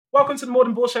Welcome to the More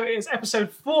Than Ball Show. It is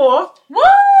episode 4. Woo!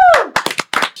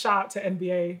 Shout out to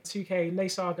NBA, 2K, Nay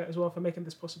Saga as well for making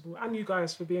this possible, and you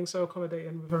guys for being so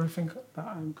accommodating with everything that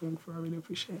I'm going through. I really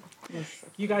appreciate it. Yes.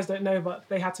 You guys don't know, but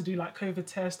they had to do like COVID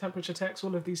tests, temperature checks,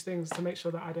 all of these things to make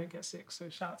sure that I don't get sick. So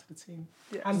shout out to the team.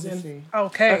 Yes. Hands in.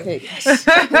 Okay. Yes.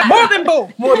 More than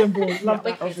ball. More than ball. Love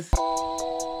that. Obviously.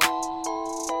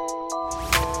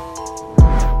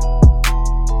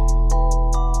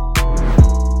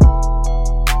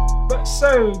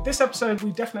 So this episode,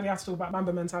 we definitely have to talk about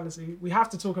Mamba Mentality. We have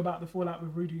to talk about the fallout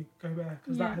with Rudy Gobert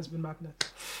because that has been madness.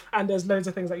 And there's loads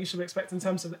of things that you should expect in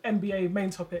terms of the NBA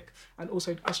main topic and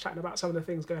also us chatting about some of the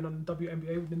things going on in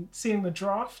WNBA. We've been seeing the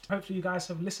draft. Hopefully you guys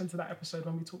have listened to that episode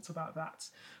when we talked about that.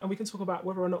 And we can talk about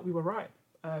whether or not we were right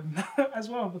as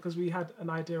well, because we had an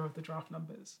idea of the draft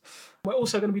numbers. We're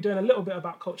also going to be doing a little bit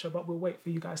about culture, but we'll wait for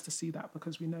you guys to see that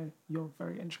because we know you're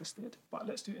very interested. But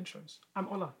let's do intros. I'm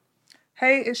Ola.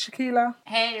 Hey, it's Shequila.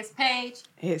 Hey, it's Paige.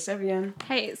 Hey, it's Sevian.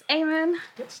 Hey, it's Aiman.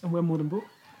 Yes, and we're More Than Ball.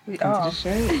 We are.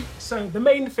 So the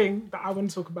main thing that I want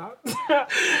to talk about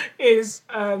is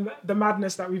the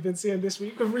madness that we've been seeing this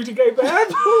week with Rudy Gobert. But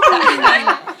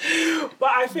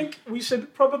I think we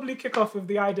should probably kick off with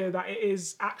the idea that it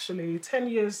is actually 10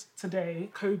 years today,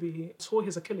 Kobe tore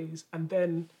his Achilles and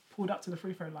then pulled up to the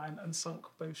free throw line and sunk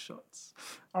both shots.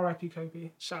 R.I.P.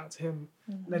 Kobe, shout out to him,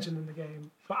 legend in the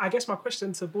game. But I guess my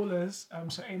question to ballers,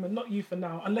 so Aiman, not you for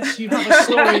now, unless you have a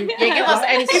story. Give us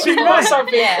any If you know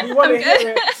something, we want to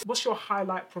hear it. What's your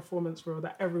highlight performance reel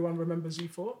that everyone remembers you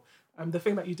for? The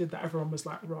thing that you did that everyone was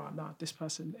like, this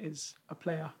person is a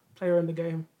player in the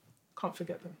game. Can't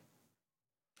forget them.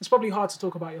 It's probably hard to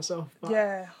talk about yourself. But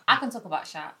Yeah. I can talk about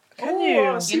Shaq. Can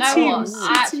you? You know what?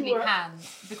 I actually can.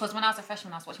 Because when I was a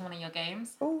freshman, I was watching one of your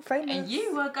games. Oh, famous. And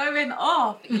you were going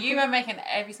off. You were making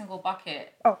every single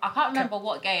bucket. Oh, I can't remember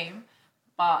what game,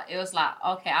 but it was like,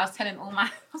 okay, I was telling all my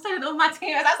teammates,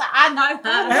 I was like, I know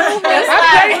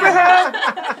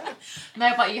her.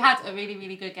 No, but you had a really,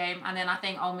 really good game. And then I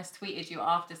think Ole Miss tweeted you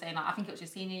after saying, like, I think it was your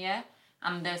senior year.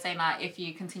 And they were saying, like, if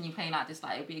you continue playing like this,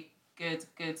 like, it'll be a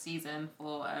good season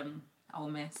for Ole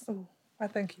Miss. Oh, I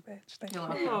thank you, Paige. Thank you.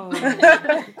 look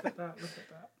at that.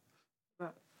 Do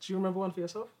you remember one for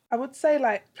yourself? I would say,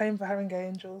 like, playing for Haringey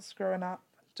Angels growing up,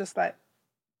 just, like,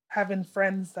 having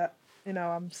friends that, you know,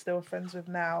 I'm still friends with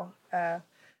now.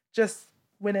 Just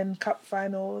winning cup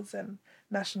finals and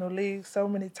National League, so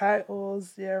many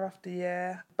titles year after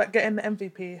year. But getting the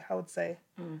MVP, I would say.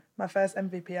 My first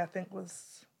MVP, I think,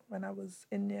 was when I was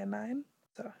in year 9.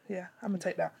 So, yeah, I'm going to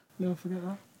take that. Never forget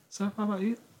that. So, how about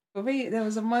you? For me, there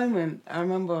was a moment, I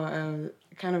remember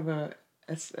kind of a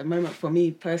moment for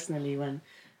me personally when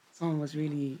someone was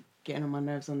really getting on my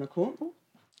nerves on the court.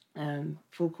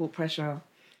 Full court pressure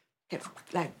kept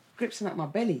like gripsing at my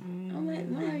belly. I'm like,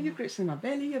 no, you're gripsing my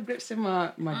belly, you're gripsing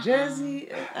my jersey.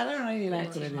 I don't really like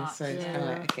what it is. So it's kind of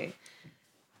like, okay,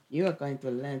 you are going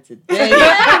to learn today.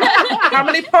 How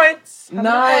many points?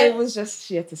 It was just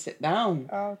she had to sit down.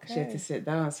 Okay. She had to sit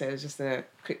down, so it was just a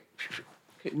quick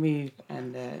move,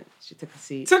 and she took a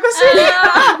seat. Took a seat.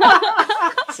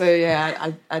 So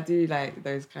yeah, I do like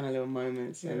those kind of little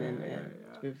moments, and then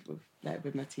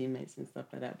with my teammates and stuff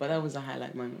like that. But that was a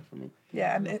highlight moment for me.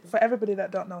 Yeah, and for everybody that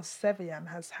don't know, Sevian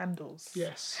has handles.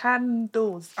 Yes.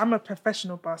 Handles. I'm a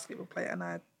professional basketball player, and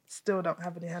I still don't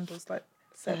have any handles like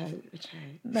Sevian.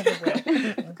 Never will.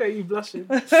 Okay, you blushing.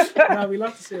 No, we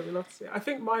love to see it. I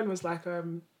think mine was like,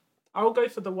 I'll go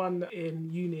for the one in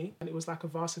uni, and it was like a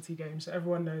varsity game, so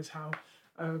everyone knows how.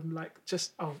 I'll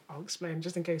explain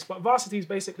just in case. But varsity is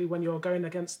basically when you're going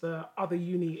against the other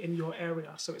uni in your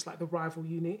area, so it's like the rival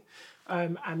uni,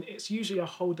 and it's usually a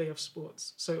whole day of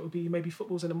sports. So it will be maybe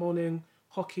footballs in the morning,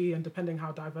 hockey, and depending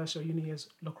how diverse your uni is,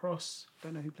 lacrosse.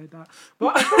 Don't know who played that,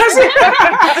 but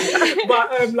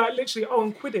like literally,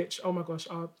 and Quidditch. Oh my gosh,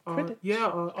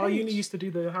 our uni used to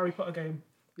do the Harry Potter game.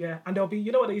 Yeah, and there'll be,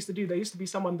 you know what they used to do? There used to be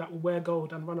someone that would wear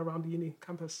gold and run around the uni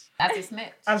campus. As a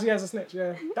snitch. As a snitch,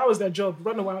 yeah. That was their job,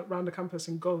 run around the campus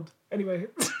in gold. Anyway.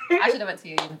 I should have went to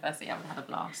your university, I would have had a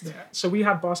blast. Yeah, so we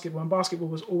had basketball, and basketball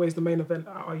was always the main event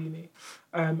at our uni.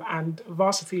 And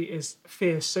varsity is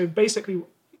fierce. So basically,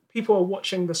 people are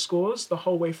watching the scores the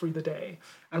whole way through the day,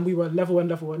 and we were level, and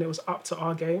it was up to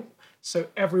our game. So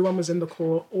everyone was in the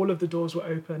court, all of the doors were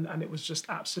open, and it was just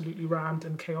absolutely rammed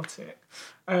and chaotic.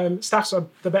 Staffs are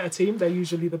the better team. They're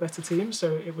usually the better team.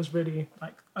 So it was really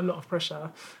like a lot of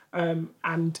pressure.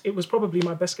 And it was probably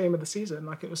my best game of the season.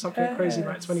 Like it was something crazy,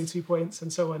 like 22 points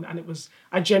and so on. And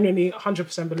I genuinely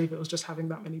 100% believe it was just having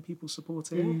that many people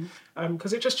supporting.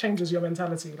 Because it just changes your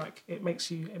mentality. Like it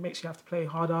makes you have to play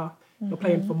harder. You're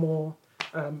playing for more.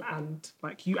 and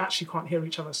like you actually can't hear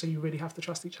each other, so you really have to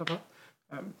trust each other.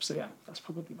 So yeah, that's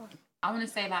probably mine. I want to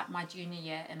say like my junior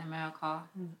year in America,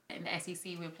 in the SEC,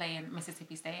 we were playing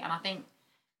Mississippi State, and I think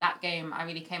that game I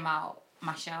really came out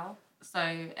my shell. So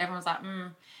everyone was like,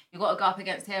 you got to go up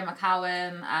against Tia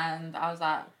McCowan, and I was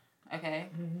like, okay.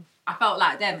 I felt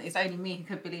like then it's only me who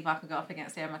could believe I could go up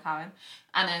against Tia McCowan.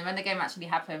 And then when the game actually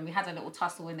happened, we had a little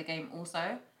tussle in the game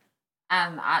also,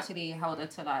 and I actually held her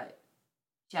to like,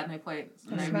 she had no points,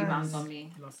 no rebounds on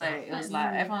me. So it was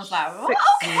like, everyone was like,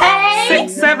 okay.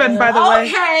 6'7", by the way.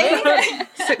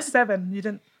 Okay. 6'7", you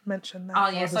didn't mention that. Oh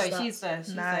yeah, sorry, she's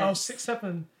Nice. Oh,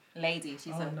 6'7". lady.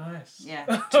 She's a nice. Yeah.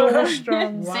 Tall,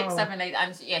 strong. Wow. 6'7", 8",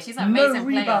 and she's an amazing No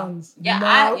player. rebounds.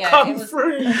 Yeah, Come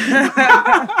through.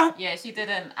 Yeah, she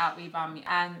didn't out rebound me,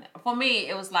 and for me,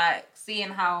 it was like seeing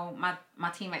how my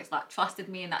teammates like trusted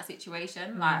me in that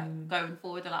situation, like going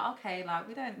forward. They're like, okay, like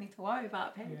we don't need to worry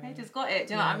about Paige. Paige has got it.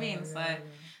 Do you know what I mean? So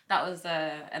that was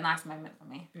a nice moment for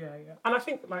me. Yeah, and I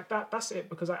think like that's it,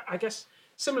 because I guess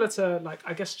similar to like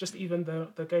I guess just even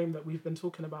the game that we've been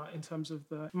talking about in terms of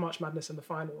the March Madness and the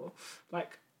final,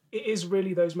 like it is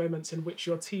really those moments in which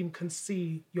your team can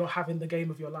see you're having the game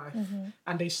of your life,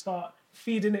 and they start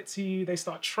feeding it to you, they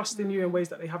start trusting you in ways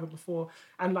that they haven't before,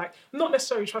 and like not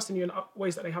necessarily trusting you in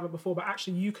ways that they haven't before, but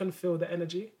actually you can feel the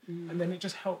energy, and then it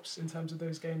just helps in terms of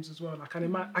those games as well. Like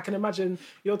I can imagine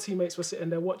your teammates were sitting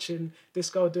there watching this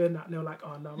girl doing that, and they were like,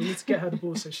 oh no, we need to get her the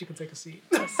ball so she can take a seat.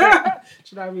 That's it. Do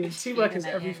you know what I mean? Teamwork is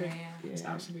everything. It's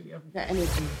absolutely everything. That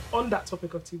energy. On that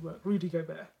topic of teamwork, Rudy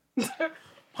Gobert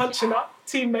punching up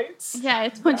teammates. Yeah,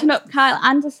 it's punching up Kyle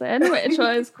Anderson, which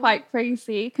was quite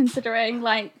crazy considering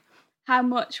like how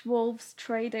much Wolves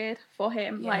traded for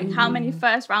him, like how many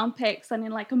first round picks, and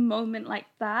in like a moment like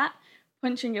that,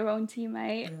 punching your own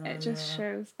teammate, it just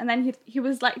shows. And then he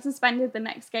was like suspended the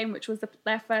next game, which was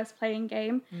their first playing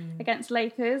game against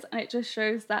Lakers, and it just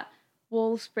shows that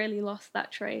Wolves really lost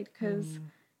that trade because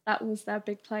that was their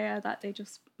big player that they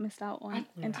just missed out on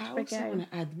into the big game. I want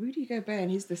to add Rudy Gobert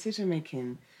and his decision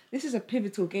making. This is a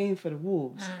pivotal game for the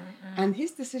Wolves, and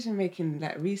his decision making.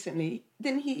 Like recently,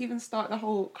 didn't he even start the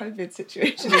whole COVID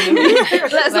situation?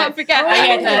 Let's not forget.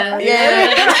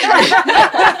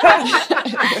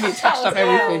 He touched up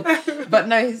everything, but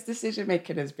no, his decision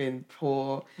making has been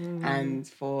poor, and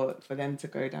for them to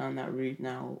go down that route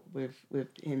now with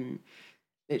him,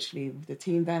 literally with the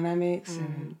team dynamics,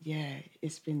 and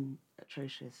it's been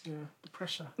atrocious. Yeah, the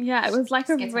pressure. Yeah, it was like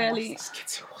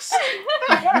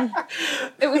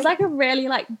it was like a really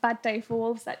like bad day for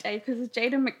Wolves that day because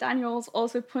Jaden McDaniels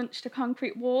also punched a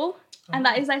concrete wall, and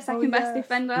that is their second best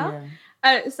defender.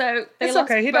 So they it's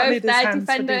lost okay. He don't both need his their hands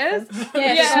defenders. For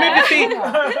defense. Smooth your feet.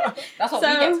 That's what we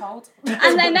get told.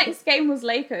 And their next game was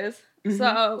Lakers,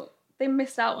 so they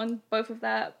missed out on both of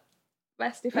their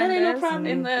best defenders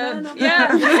in the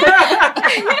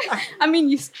I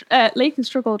mean, Lakers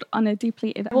struggled on a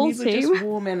depleted Wolves team. We were just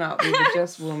warming up. You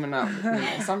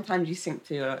know, sometimes you sink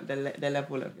to the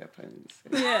level of your opponents.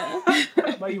 Yeah,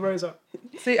 but you rose up.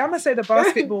 See, I'm gonna say the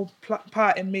basketball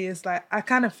part in me is like I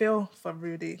kind of feel for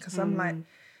Rudy because I'm like,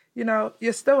 you know,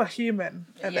 you're still a human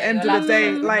at the end of the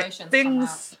day. Like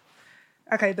things.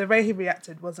 Okay, the way he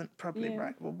reacted wasn't probably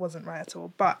right. Well, wasn't right at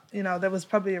all. But, you know, there was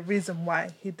probably a reason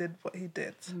why he did what he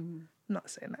did. Not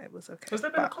saying that it was okay. Has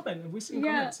there been a comment? Have we seen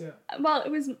comments yet? Well,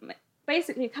 it was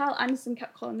basically Kyle Anderson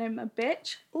kept calling him a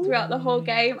bitch throughout the whole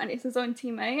game, and it's his own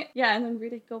teammate. Yeah, and then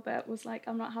Rudy Gobert was like,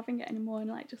 I'm not having it anymore, and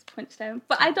like just punched him.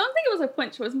 But I don't think it was a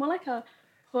punch. It was more like a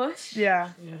push. Yeah.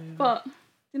 But...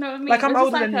 you know what I mean? Like I'm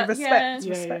older than you, respect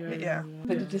me.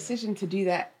 But the decision to do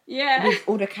that Yeah. with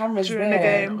all the cameras During there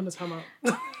the game. On the timeout.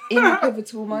 in a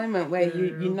pivotal moment where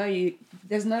you know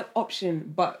there's no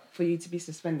option but for you to be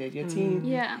suspended. Your team,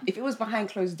 if it was behind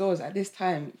closed doors at this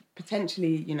time,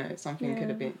 potentially, you know, something could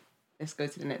have been, let's go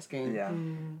to the next game. Yeah.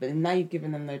 But now you've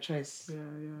given them no choice.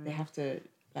 They Yeah. have to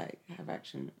like have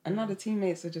action. And now the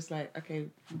teammates are just like, okay,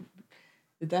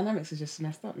 the dynamics are just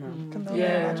messed up now.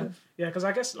 Yeah, because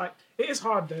I guess like it is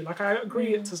hard though. Like I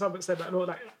agree to some extent that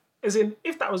like as in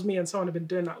if that was me and someone had been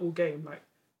doing that all game, like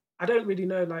I don't really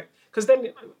know, like because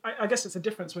then I guess it's a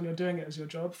difference when you're doing it as your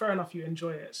job. Fair enough, you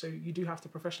enjoy it, so you do have to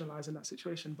professionalize in that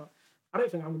situation. But I don't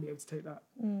think I'm gonna be able to take that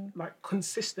like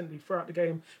consistently throughout the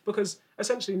game, because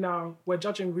essentially now we're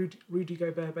judging Rudy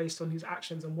Gobert based on his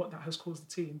actions and what that has caused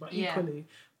the team. But equally,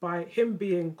 by him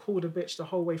being called a bitch the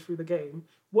whole way through the game,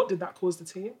 what did that cause the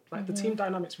team? Like the team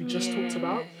dynamics we just talked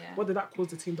about. What did that cause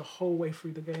the team the whole way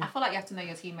through the game? I feel like you have to know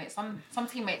your teammates. Some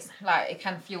teammates, like, it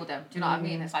can fuel them. Do you know what I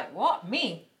mean? It's like, what?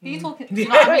 Me? Who are you talking to? Do you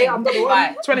know what I mean? I'm not the one.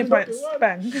 Like, 20 points,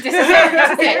 bang. this is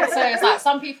it. So it's like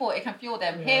some people, it can fuel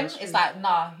them. Him, it's like,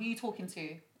 nah, who are you talking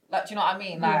to? Like, do you know what I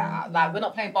mean? Like we're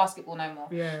not playing basketball no more.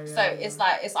 So it's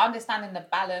like, it's understanding the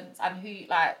balance and who,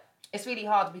 like, it's really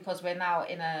hard because we're now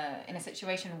in a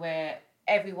situation where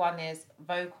everyone is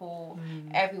vocal,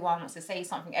 everyone wants to say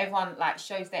something, everyone like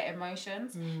shows their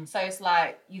emotions. So it's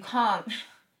like you have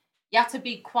to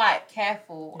be quite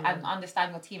careful and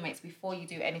understand your teammates before you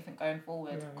do anything going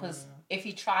forward. Because if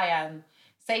you try and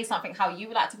say something how you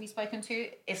would like to be spoken to,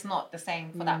 it's not the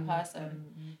same for that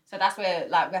person. So that's where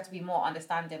like we have to be more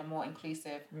understanding and more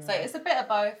inclusive. So it's a bit of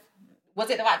both. Was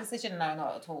it the right decision? No,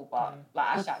 not at all. But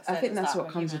like Ashak said, I think that's what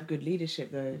comes with good leadership,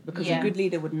 though, because a good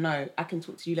leader would know, I can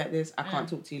talk to you like this, I can't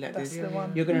talk to you like this. You're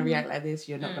going to react like this,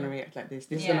 you're not going to react like this.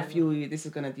 This is going to fuel you, this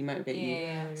is going to demotivate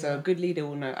you. So a good leader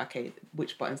will know, okay,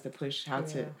 which buttons to push, how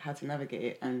to navigate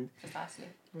it, and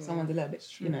someone's a little bit,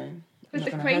 you know. But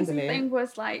the crazy thing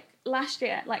was, like, last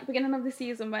year, like, beginning of the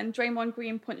season, when Draymond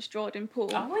Green punched Jordan Poole,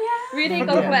 Rudy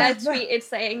Gobert tweeted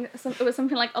saying, it was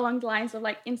something like along the lines of,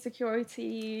 like,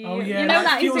 insecurity. Oh, yeah. You know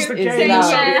that fuels the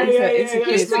insecurity. game.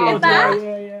 He tweeted that.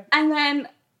 Yeah. And then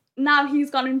now he's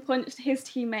gone and punched his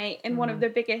teammate in one of the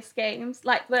biggest games.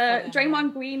 Like, the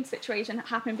Draymond Green situation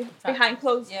happened behind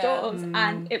closed doors,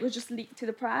 and it was just leaked to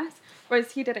the press,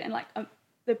 whereas he did it in, like,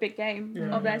 the big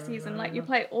game of their season. Like, you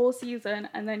play all season,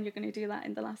 and then you're going to do that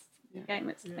in the last game.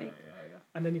 It's like...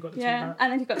 And then you got the tweet back.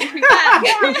 And then you got the tweet back.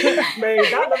 Mate,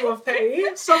 that level of petty,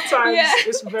 sometimes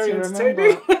it's very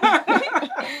entertaining.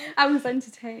 I was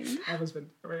entertained. I was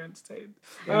very entertained.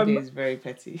 MD is very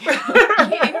petty.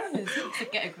 To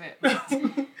get a grip.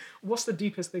 What's the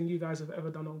deepest thing you guys have ever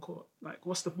done on court? Like,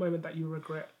 what's the moment that you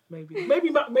regret? Maybe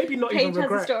not even Paige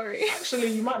regret. has a story. Actually,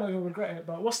 you might not even regret it,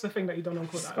 but what's the thing that you've done on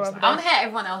court? I want to hear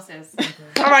everyone else's.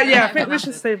 All right, I think we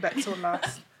should save that till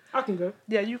last. I can go.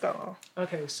 Yeah, you go.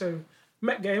 Okay, so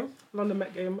Met game, London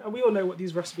Met game, and we all know what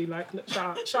these refs be like.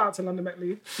 Shout out to London Met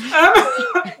League.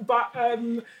 But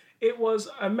it was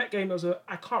a Met game.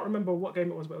 I can't remember what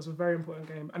game it was, but it was a very important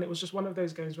game. And it was just one of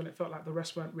those games when it felt like the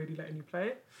refs weren't really letting you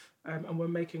play. And were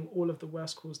making all of the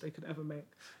worst calls they could ever make.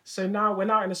 So now we're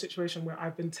now in a situation where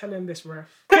I've been telling this ref.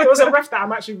 It was a ref that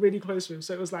I'm actually really close with.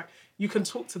 So it was like, you can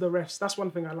talk to the refs. That's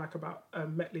one thing I like about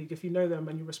Met League. If you know them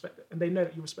and you respect them, and they know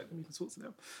that you respect them, you can talk to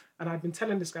them. And I've been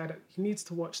telling this guy that he needs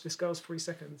to watch this girl's 3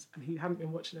 seconds, and he hadn't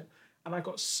been watching it. And I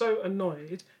got so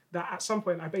annoyed that at some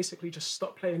point I basically just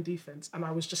stopped playing defense, and I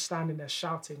was just standing there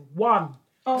shouting, 1,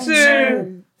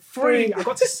 2, 3. I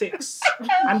got to 6,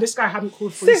 and this guy hadn't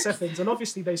called 3 seconds, and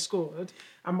obviously they scored,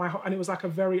 and it was like a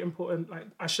very important, like,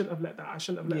 I shouldn't have let that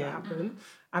happen,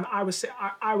 and I was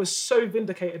so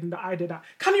vindicated in that I did that.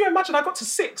 Can you imagine? I got to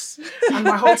 6, and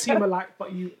my whole team were like,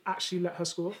 but you actually let her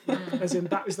score, as in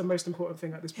that is the most important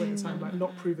thing at this point in time, like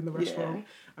not proving the rest wrong.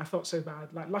 I felt so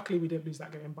bad. Like, luckily we didn't lose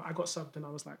that game, but I got subbed, and I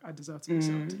was like, I deserve to be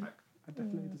subbed. Like, I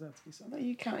definitely deserve to be subbed. Are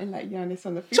you counting like Giannis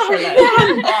on the field? Like,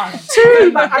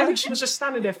 2! Like, I literally was just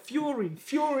standing there.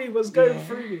 Fury was going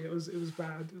through me. It was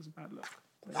bad. It was a bad look.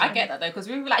 I get that though, because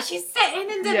we were like, she's sitting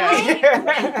in the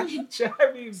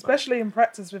lane. Especially in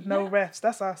practice with no refs.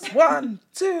 That's us. 1,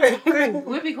 2, 3.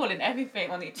 We'll be calling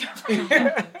everything on each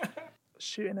other.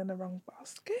 Shooting in the wrong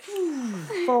basket.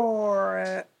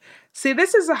 4. See,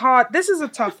 this is a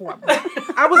tough one.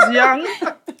 I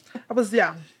was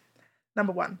young.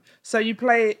 Number 1. So you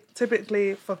play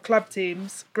typically for club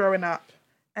teams growing up,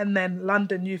 and then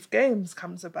London Youth Games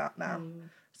comes about now.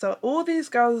 So all these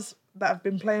girls that I've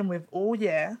been playing with all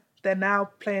year, they're now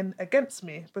playing against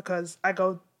me because I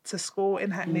go to school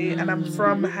in Hackney and I'm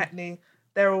from Hackney.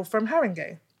 They're all from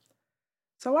Haringey.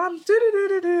 So I'm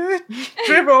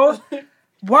dribble,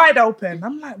 wide open.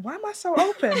 I'm like, why am I so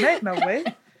open? Ain't no way.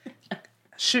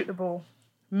 Shoot the ball,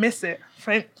 miss it.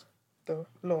 Thank the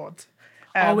Lord.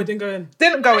 It didn't go in.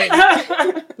 Didn't go in.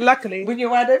 Luckily. When you're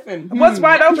wide open. I was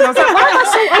wide open. I was like, why am I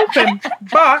so open?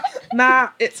 But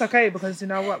it's okay because you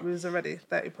know what? We was already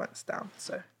 30 points down.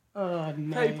 So. Oh,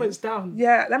 no. 30 points down.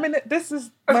 Yeah, I mean, this was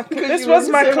my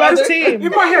club team.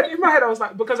 In my head, I was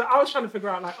like, because I was trying to figure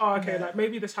out, like, like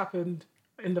maybe this happened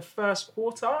in the first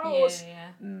quarter.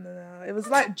 No, it was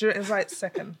like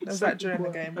second. It was like during the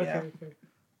game. Okay.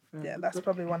 Yeah, that's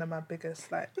probably one of my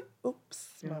biggest, like,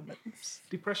 moments.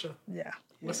 Depression. Yeah.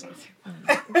 What's that?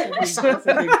 Like,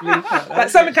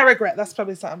 something I regret. That's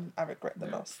probably something I regret the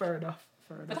most. Fair enough.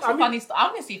 But that's funny stuff. I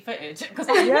want to see footage.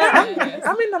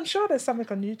 I'm sure there's something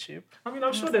on YouTube. I mean,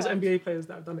 I'm sure there's NBA players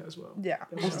that have done it as well. Yeah.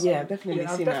 Yeah, definitely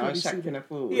seen that on Shaq a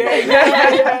Fool.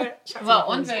 Yeah. Well,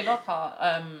 Andre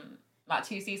Lockhart, like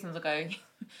 2 seasons ago,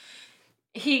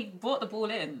 he brought the ball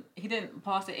in. He didn't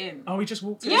pass it in. Oh, he just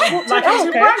walked in? Yeah. Like he was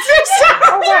in practice.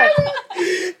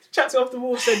 Right. Chapped it off the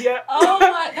wall, said, yeah. Oh,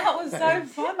 my, that was so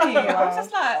funny. I was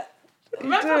just like...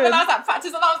 Remember when I was at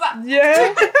practice and I was like,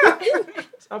 Yeah.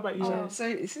 How about you, Sharon?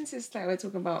 So since it's like we're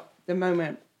talking about the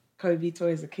moment Kobe tore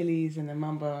his Achilles and the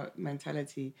Mamba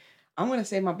mentality, I'm gonna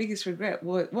say my biggest regret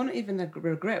was, well, not even a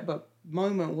regret, but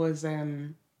moment was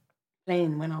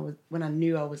playing when I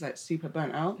knew I was like super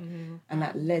burnt out, and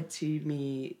that led to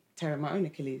me tearing my own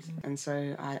Achilles. And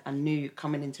so I knew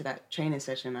coming into that training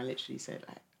session, I literally said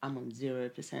like, I'm on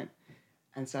 0%.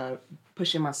 And so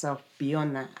pushing myself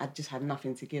beyond that, I just had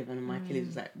nothing to give, and my Achilles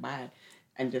was like bad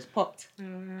and just popped.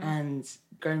 And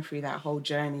going through that whole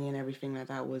journey and everything like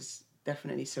that was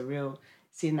definitely surreal.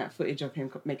 Seeing that footage of him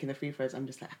making the free throws, I'm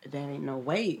just like, there ain't no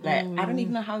way. Like, I don't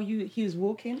even know how he was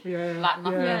walking. like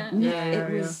nothing.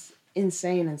 It was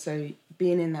insane. And so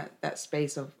being in that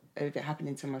space of it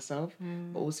happening to myself,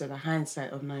 but also the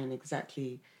hindsight of knowing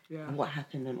exactly what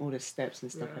happened and all the steps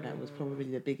and stuff like that was probably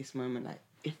the biggest moment. Like,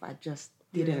 if I just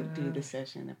didn't do the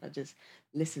session, if I just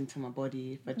listened to my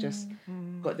body, if I just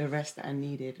got the rest that I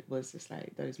needed, was just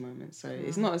like those moments. So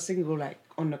it's not a single like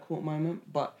on the court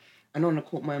moment, but an on the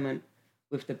court moment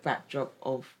with the backdrop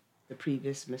of the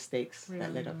previous mistakes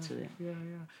that led up to it.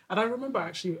 And I remember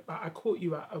actually, I caught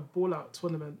you at a ball out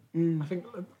tournament. I think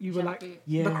you were like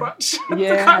the crutch,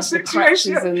 the crutch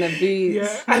crutches and the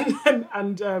boots.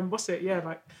 And what's it? Yeah,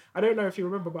 like I don't know if you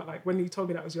remember, but like when you told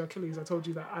me that was your Achilles, I told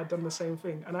you that I'd done the same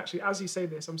thing. And actually, as you say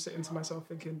this, I'm sitting to myself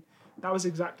thinking that was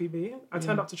exactly me. I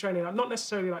turned up to training. I'm not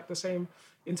necessarily like the same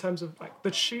in terms of like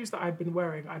the shoes that I'd been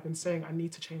wearing. I'd been saying I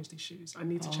need to change these shoes. I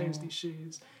need to change these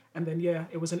shoes. And then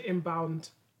it was an inbound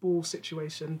ball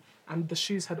situation, and the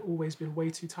shoes had always been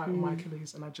way too tight on my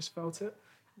Achilles, and I just felt it,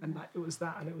 and like it was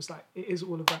that, and it was like it is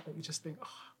all of that you just think,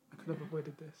 I could have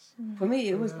avoided this. For me,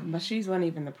 it was my shoes weren't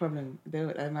even the problem.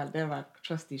 They're my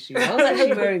trusty shoes. I was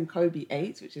actually wearing Kobe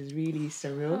 8s, which is really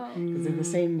surreal because they're the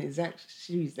same exact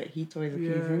shoes that he tore his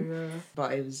Achilles in.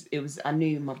 But it was. I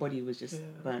knew my body was just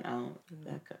burnt out,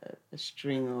 like a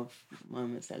string of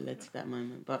moments that led to that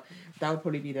moment. But that would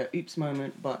probably be the oops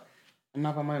moment. But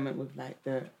another moment with like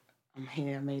I'm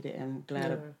here, I made it, and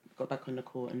glad I got back on the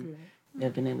court, and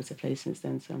I've been able to play since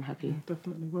then, so I'm happy.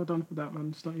 Definitely, well done for that,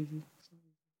 man. It's not easy.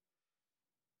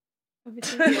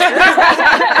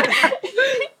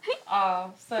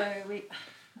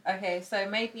 So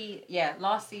maybe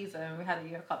last season we had a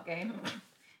Euro Cup game.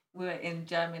 We were in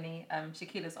Germany,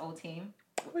 Shequila's old team.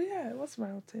 Oh yeah, it was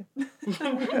my old team.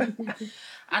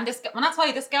 And when I tell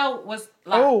you, this girl was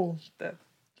like,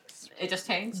 it just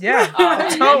changed. Yeah,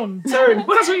 tone.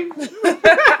 See,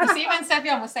 when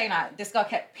Sevian was saying that, this girl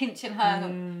kept pinching her.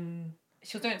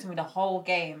 She was doing it to me the whole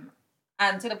game,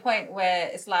 and to the point where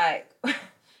it's like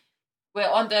we're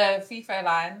on the free throw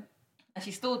line, and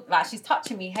she's still like she's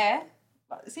touching me hair.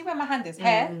 See where my hand is,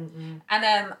 hair, and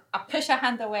then I push her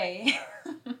hand away,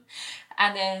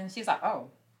 and then she's like, oh.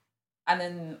 And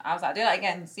then I was like, do that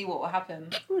again, see what will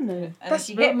happen. Oh no. And then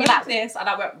she hit me like this, and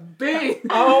I went, boom.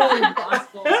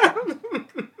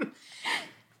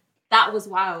 That was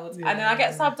wild. And then I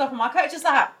get subbed off, and my coach is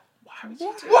like,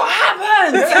 what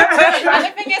happened? And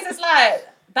the thing is, it's like,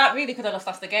 that really could have lost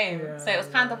us the game. So it was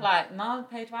kind of like, no,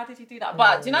 Paige, why did you do that?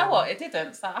 But do you know what? It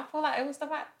didn't. So I feel like it was the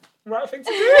right thing to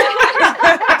do.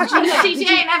 She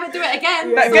ain't never do it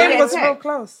again. That game was real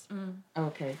close.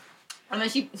 Okay. And then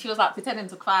she was like pretending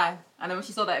to cry, and then when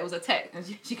she saw that it was a tech and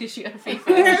she could shoot her free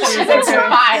throw, she was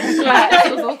fine. Like,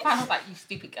 it was all fine. I was like, you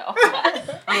stupid girl.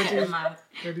 I'm mad.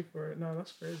 Ready for it? No,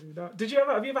 that's crazy. No.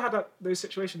 Have you ever had those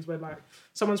situations where like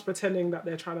someone's pretending that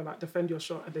they're trying to like defend your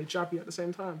shot and they jab you at the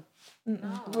same time? No.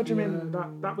 What do you mean?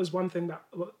 That was one thing that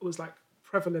was like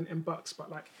prevalent in Bucks,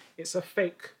 but like it's a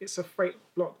fake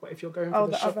block. But if you're going for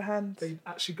the shot, other hand, they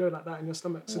actually go like that in your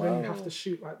stomach. So then you have to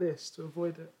shoot like this to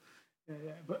avoid it.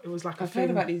 Yeah, but it was like I've heard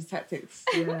about these tactics.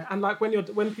 Yeah, and like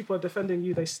when people are defending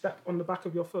you, they step on the back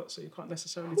of your foot, so you can't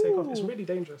necessarily take off. It's really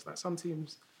dangerous. Like some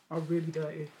teams are really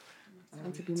dirty.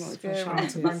 To be more Shout out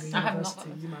to Bangor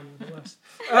University, you man are the worst.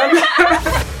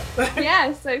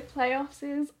 Yeah, so playoffs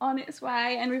is on its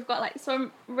way, and we've got like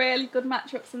some really good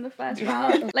matchups in the first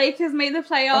round. Lakers made the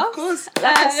playoffs. Of course, so I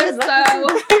have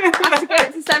to give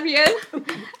it to Sevian.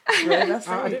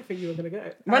 I didn't think you were gonna get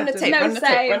it. Same. I didn't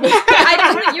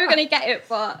think you were gonna get it,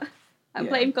 but I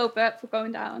blame Gobert for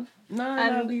going down.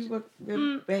 No,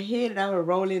 we're here now. We're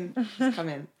rolling. It's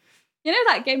coming. You know,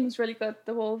 that game was really good,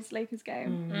 the Wolves-Lakers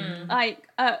game. Like,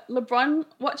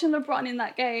 watching LeBron in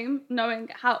that game, knowing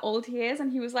how old he is,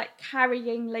 and he was, like,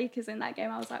 carrying Lakers in that game,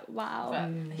 I was like, wow.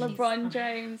 LeBron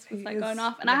James was, like, going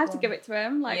off. And I have to give it to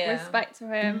him, like, respect to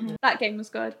him. That game was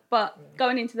good. But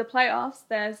going into the playoffs,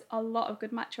 there's a lot of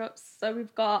good matchups. So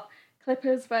we've got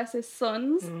Clippers versus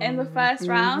Suns in the first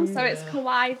round. So it's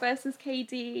Kawhi versus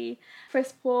KD,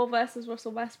 Chris Paul versus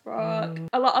Russell Westbrook.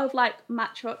 A lot of like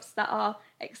matchups that are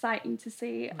exciting to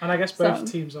see. And I guess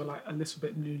both teams are like a little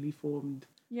bit newly formed.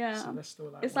 Yeah. So they're still,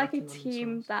 like, it's like a working on team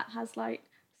themselves. that has like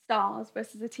stars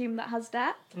versus a team that has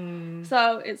depth.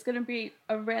 So it's going to be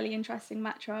a really interesting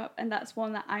matchup, and that's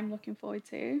one that I'm looking forward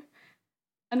to.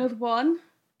 Another one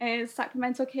is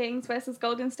Sacramento Kings versus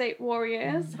Golden State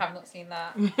Warriors. I have not seen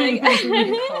that.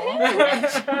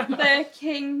 The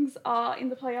Kings are in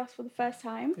the playoffs for the first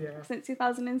time since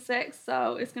 2006,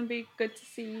 so it's going to be good to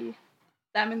see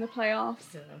them in the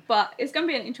playoffs. But it's going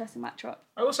to be an interesting matchup.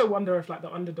 I also wonder if like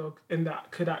the underdog in that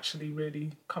could actually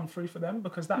really come through for them,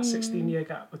 because that 16-year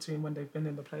gap between when they've been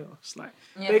in the playoffs, like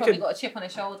they probably got a chip on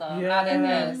his shoulder. Now they're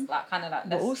there, it's like kind of like.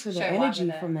 But also the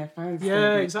energy from their fans.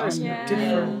 Exactly.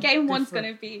 Game one's going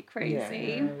to be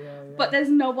crazy. But there's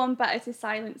no one better to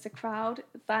silence a crowd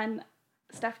than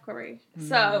Steph Curry.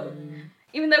 So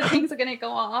even though Kings are going to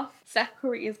go off, Steph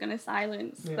Curry is going to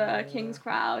silence the Kings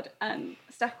crowd, and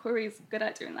Steph Curry's good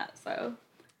at doing that, so...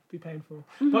 Be painful.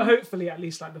 But hopefully at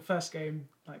least like the first game,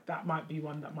 like that might be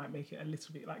one that might make it a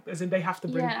little bit like, as in they have to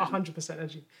bring 100%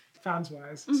 energy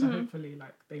fans-wise, so hopefully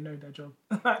like they know their job.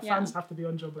 Fans have to be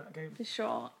on job that game. For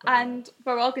sure. And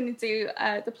we're all going to do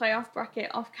the playoff bracket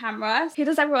off camera. Who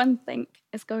does everyone think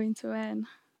is going to win?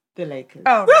 The Lakers.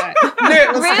 Oh, right.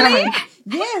 Really?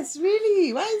 Yes,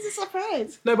 really. Why is this a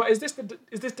surprise? No, but is this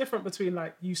different between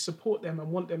like you support them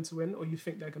and want them to win, or you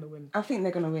think they're gonna win? I think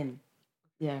they're gonna win.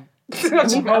 Yeah.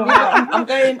 I'm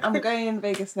going in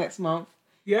Vegas next month.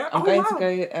 Yeah. I'm going to go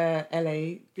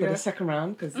LA for the second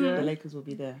round because the Lakers will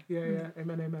be there. Yeah.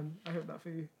 Amen. I hope that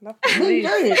for you. Love No, you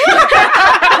don't.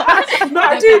 No,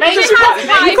 I do. Because you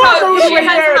can't go all the way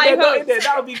there and they're not in there.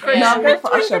 That would be crazy. No, I'm going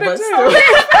for Usher, but still.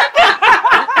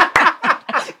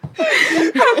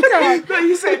 No,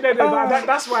 you say no.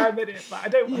 That's why I meant it. But I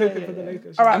don't hope it for the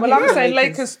Lakers. All right, well, I'm saying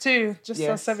Lakers. Lakers too, just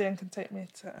Yes. so Sevian can take me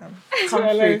to Come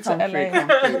LA.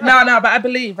 through. No, but I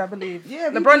believe. Yeah,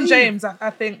 we LeBron believe. James, I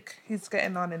think he's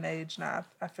getting on in age now.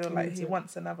 I feel like he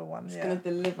wants another one. He's going to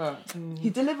deliver. He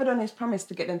delivered on his promise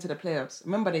to get them to the playoffs.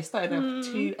 Remember, they started off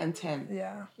 2-10.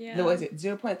 Yeah. What was it,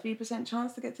 0.3%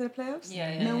 chance to get to the playoffs?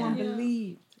 No one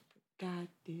believed. God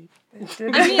did. I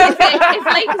mean, if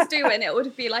Lakers do win, it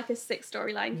would be like a sick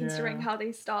storyline considering how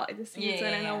they started the season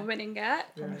and are winning it.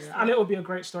 And it would be a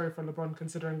great story for LeBron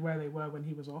considering where they were when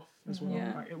he was off as well.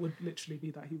 Yeah. Like, it would literally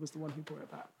be that he was the one who brought it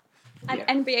back. And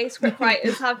NBA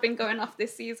scriptwriters have been going off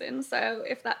this season, so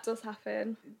if that does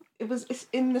happen... It's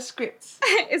in the scripts.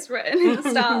 It's written in the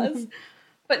stars.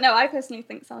 But no, I personally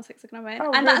think Celtics are going to win.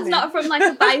 Oh, and that's really? not from like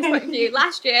a biased point of view.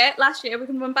 Last year, we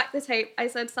can run back the tape, I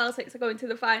said Celtics are going to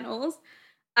the finals.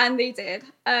 And they did.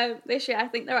 This year, I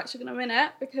think they're actually going to win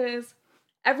it because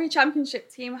every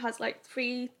championship team has like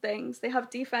 3 things. They have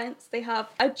defense, they have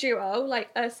a duo, like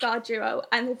a star duo,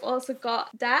 and they've also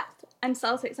got depth. And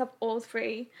Celtics have all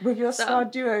 3. With your star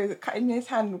duo cutting his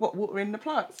hand, watering the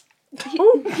plants?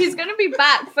 He's going to be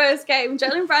back first game.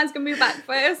 Jaylen Brown's going to be back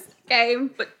first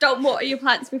game, but don't water your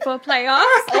plants before playoffs.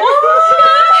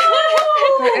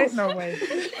 There ain't no way.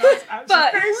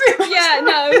 But yeah,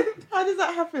 no. How does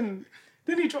that happen?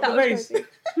 Didn't he drop That the was vase?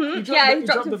 crazy. He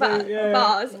dropped the the vase.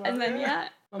 bars and then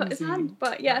put his Honestly, hand.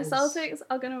 But yeah, that was- Celtics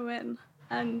are going to win.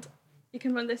 And you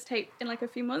can run this tape in like a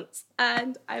few months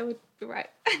and I would be right.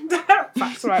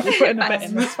 Facts, right. We're putting a bet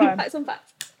in. That's fine. Facts on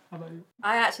facts. How about you?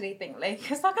 I actually think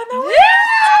Lakers are gonna win.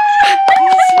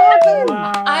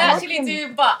 Wow. I actually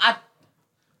do, but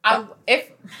I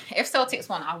if Celtics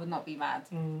won, I would not be mad.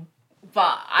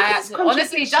 But I actually,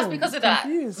 honestly, just because of that.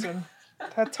 Confusing.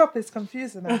 Her top is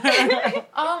confusing her.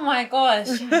 Oh my gosh,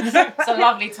 it's a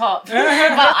lovely top. But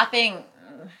I think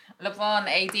LeBron,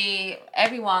 AD,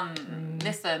 everyone.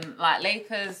 Listen, like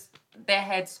Lakers, their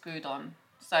head's screwed on.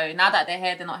 So now that they're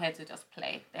here, they're not here to just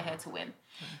play. They're here to win.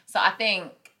 So I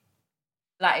think,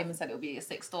 like Aiman said, it'll be a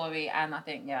sick story, and I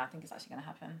think it's actually going to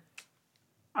happen.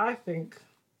 I think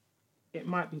it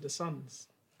might be the Suns.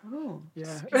 Oh.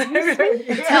 Yeah.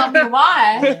 Tell me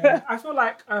why. Yeah. I feel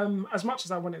like as much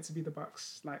as I want it to be the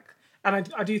Bucks, like,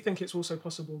 and I do think it's also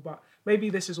possible, but maybe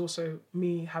this is also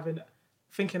me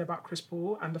thinking about Chris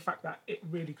Paul and the fact that it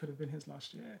really could have been his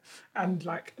last year. And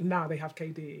like now they have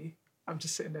KD. I'm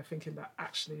just sitting there thinking that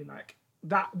actually like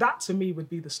that to me would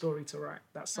be the story to write,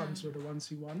 that Suns were the ones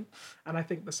who won. And I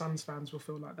think the Suns fans will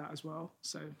feel like that as well.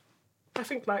 So I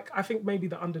think maybe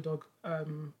the underdog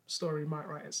story might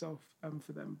write itself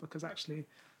for them, because actually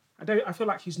I feel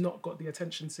like he's not got the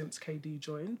attention since KD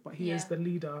joined, but he is the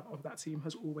leader of that team,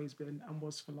 has always been and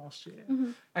was for last year.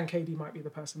 And KD might be the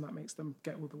person that makes them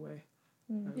get all the way.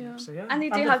 Yeah. So yeah, And they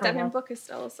I'm do gonna have throw a Devin wild- Booker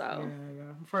still, so Yeah.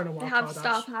 I'm throwing a wild they have card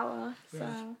star out. power. So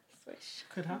Yeah. swish.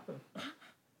 Could happen.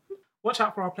 Watch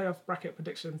out for our playoff bracket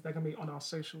predictions. They're going to be on our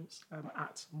socials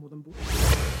at More Than Ball.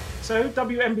 So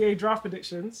WNBA draft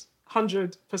predictions,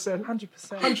 100%.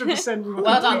 100%. We were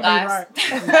Well done, completely guys.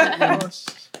 Right. Oh, gosh.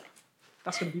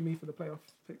 That's going to be me for the playoff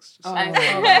picks. Just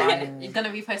You're gonna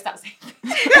repost that same thing.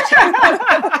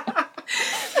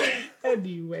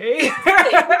 Anyway.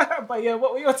 But yeah,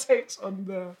 what were your takes on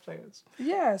the players?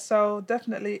 Yeah, so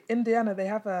definitely Indiana, they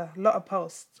have a lot of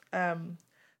posts.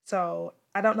 So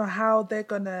I don't know how they're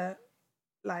gonna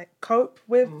like cope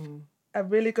with a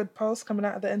really good post coming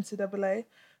out of the NCAA.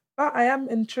 But I am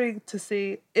intrigued to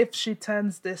see if she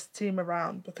turns this team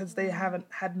around because they haven't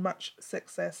had much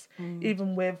success,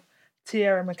 even with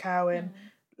Tierra McCowan.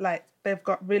 Like they've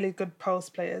got really good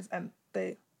post players and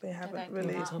they haven't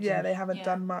really they haven't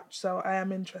done much. So I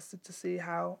am interested to see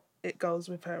how it goes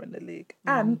with her in the league.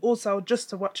 And also just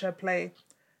to watch her play.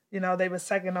 You know, they were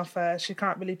sagging off her. She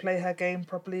can't really play her game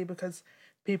properly because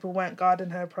people weren't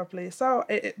guarding her properly. So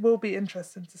it will be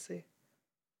interesting to see.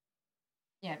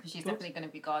 Yeah, because she's definitely going to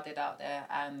be guarded out there,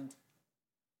 and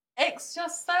it's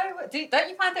just so. Don't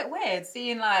you find it weird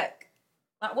seeing like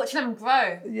watching them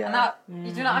grow? Yeah. And now,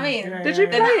 you do you know what I mean? Yeah, Did you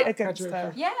play against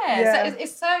her? Yeah. So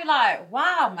it's so like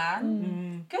wow,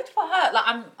 man, good for her.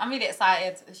 Like I'm really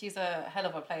excited. She's a hell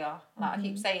of a player. Like I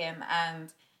keep saying,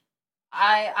 and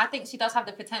I think she does have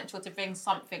the potential to bring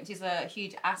something. She's a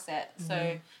huge asset.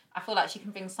 So I feel like she can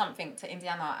bring something to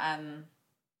Indiana and.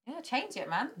 Yeah, change it,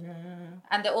 man. Yeah.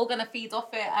 And they're all gonna feed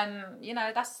off it, and you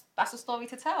know that's a story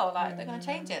to tell. Like they're gonna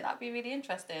change it. That'd be really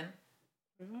interesting.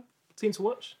 Yeah. Team to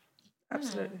watch.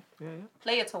 Absolutely. Yeah.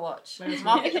 Player to watch.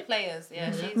 Market the players.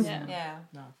 Yeah, she's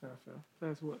No, fair.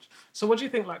 Fair to watch. So, what do you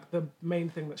think? Like the main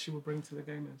thing that she will bring to the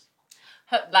game is?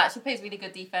 She plays really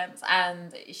good defense,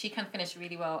 and she can finish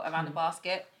really well around the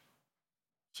basket.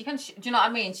 She can. Do you know what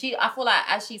I mean? I feel like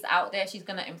as she's out there, she's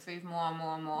gonna improve more and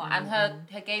more and more, and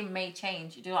her game may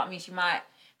change. Do you know what I mean? She might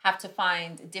have to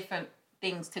find different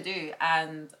things to do,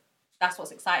 and that's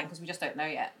what's exciting because we just don't know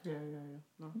yet. Yeah.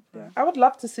 No, I would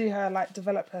love to see her like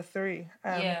develop her three.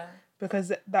 Yeah.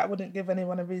 Because that wouldn't give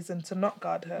anyone a reason to not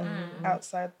guard her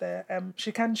outside there.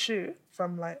 She can shoot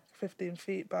from like 15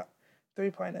 feet, but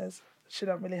 3-pointers, she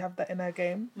don't really have that in her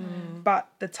game. But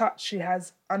the touch she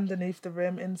has underneath the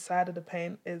rim, inside of the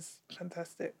paint, is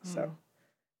fantastic. So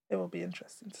it will be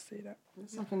interesting to see that.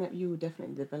 It's something that you will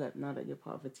definitely develop now that you're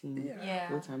part of a team. Yeah.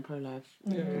 Full-time pro life.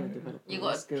 You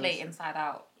got to play inside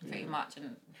out pretty much,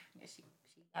 and she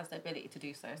has the ability to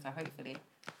do so. So hopefully.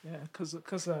 Yeah, because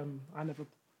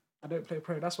I don't play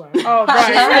pro. That's why. Oh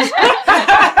right.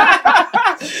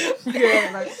 Yeah,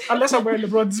 like unless I'm wearing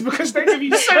LeBrons because they give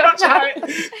you so much height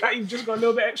that you've just got a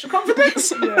little bit extra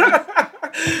confidence.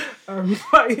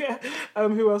 But yeah,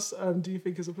 who else do you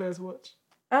think is a player to watch?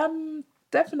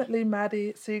 Definitely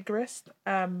Maddie Siegrist.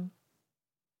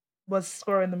 Was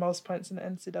scoring the most points in the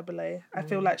NCAA. I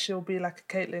feel like she'll be like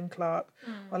a Caitlin Clark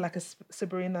or like a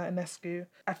Sabrina Ionescu.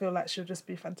 I feel like she'll just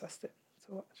be fantastic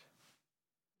to watch.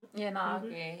 Yeah, no, I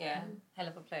agree. Yeah, hell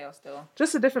of a player still.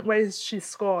 Just the different ways she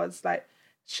scores. Like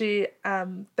she,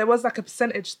 there was like a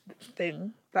percentage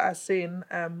thing that I seen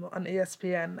on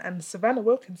ESPN, and Savannah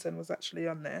Wilkinson was actually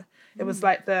on there. It was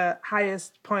like the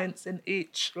highest points in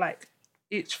each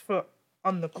foot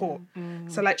on the court.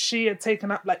 So like she had taken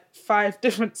up like 5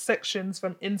 different sections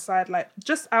from inside, like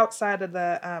just outside of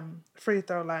the free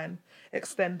throw line,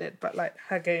 extended. But like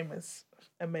her game is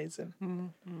amazing.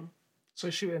 So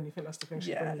shooting, you think that's the thing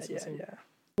she's bringing to the team? Yeah.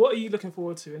 What are you looking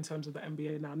forward to in terms of the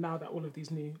NBA now? Now that all of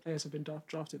these new players have been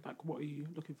drafted, like what are you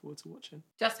looking forward to watching?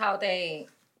 Just how they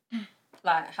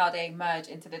merge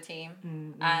into the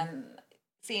team and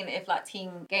seeing if like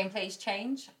team gameplays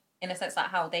change in a sense like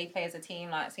how they play as a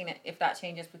team, like seeing if that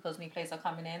changes because new players are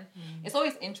coming in. It's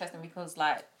always interesting because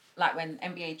like when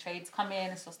NBA trades come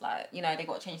in, it's just like, you know, they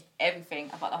got to change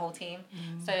everything about the whole team.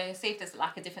 So see if there's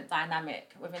like a different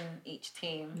dynamic within each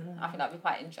team. I think that'd be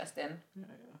quite interesting. Yeah.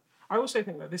 I also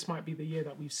think that this might be the year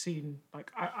that we've seen,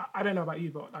 like, I don't know about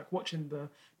you, but like watching the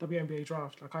WNBA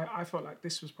draft, like I felt like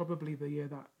this was probably the year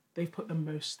that they've put the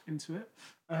most into it,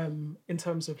 in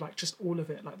terms of like just all of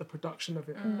it, like the production of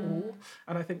it all.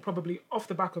 And I think probably off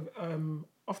the back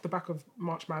of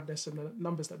March Madness and the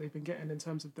numbers that they've been getting in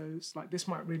terms of those, like this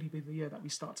might really be the year that we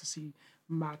start to see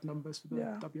mad numbers for the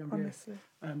WNBA. Honestly.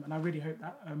 And I really hope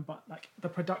that. But like the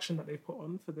production that they've put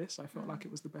on for this, I felt like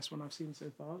it was the best one I've seen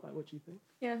so far. Like, what do you think?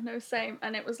 Yeah, no, same.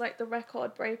 And it was like the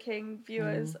record-breaking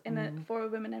viewers for a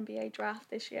women NBA draft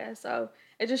this year. So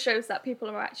it just shows that people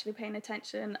are actually paying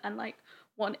attention and like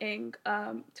wanting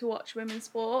to watch women's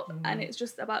sport, and it's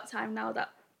just about time now that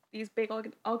these big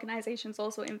organizations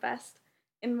also invest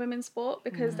in women's sport,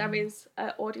 because there is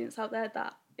an audience out there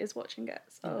that is watching it.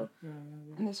 So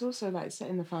and it's also like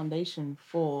setting the foundation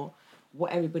for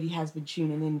what everybody has been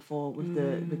tuning in for with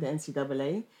the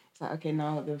NCAA. It's like, okay,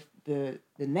 now the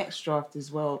next draft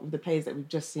as well, with the players that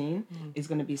we've just seen, is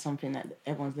going to be something that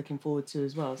everyone's looking forward to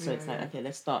as well. So it's like, okay,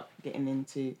 let's start getting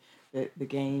into the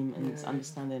game and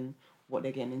understanding what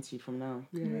they're getting into from now.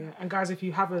 And guys, if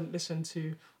you haven't listened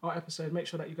to our episode, make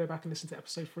sure that you go back and listen to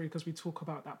episode 3, because we talk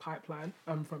about that pipeline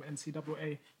from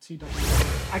NCAA to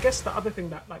WNBA. I guess the other thing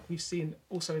that like we've seen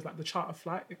also is like the charter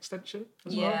flight extension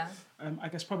as well. I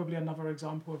guess probably another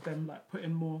example of them like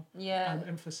putting more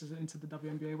emphasis into the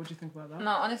WNBA. What do you think about that?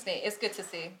 No, honestly, it's good to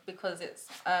see, because it's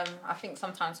I think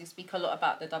sometimes we speak a lot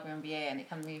about the WNBA and it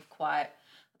can move quite,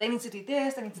 they need to do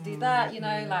this, they need to do that,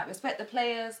 like respect the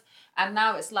players. And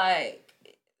now it's like,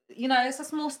 it's a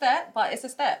small step, but it's a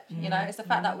step. It's the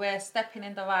fact that we're stepping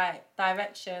in the right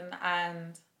direction,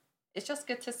 and it's just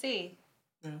good to see.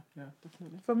 Yeah,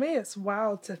 definitely. For me, it's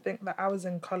wild to think that I was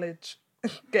in college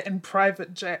getting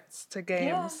private jets to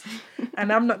games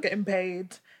and I'm not getting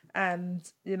paid, and,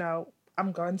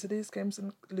 I'm going to these games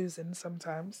and losing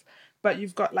sometimes. But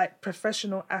you've got like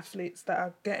professional athletes that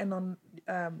are getting on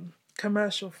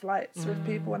commercial flights with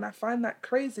people, and I find that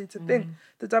crazy to think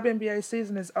the WNBA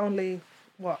season is only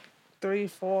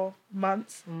 3-4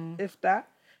 months, if that,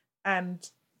 and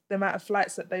the amount of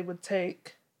flights that they would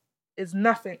take is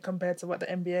nothing compared to what the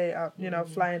NBA are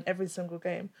flying every single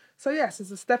game. So yes,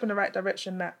 it's a step in the right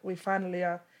direction that we finally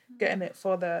are getting it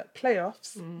for the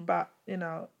playoffs, but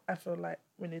I feel like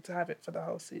we need to have it for the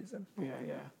whole season. Yeah,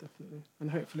 definitely. And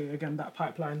hopefully, again, that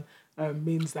pipeline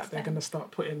means that they're going to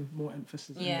start putting more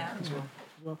emphasis in that as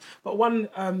well. But one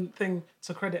thing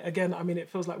to credit, again, I mean, it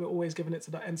feels like we're always giving it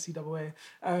to the NCAA,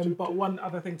 but one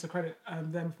other thing to credit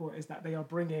them for is that they are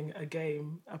bringing a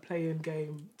play-in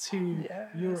game to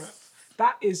Europe.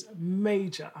 That is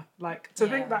major. Like, to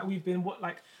think that we've been,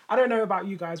 I don't know about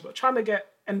you guys, but trying to get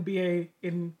NBA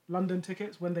in London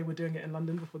tickets when they were doing it in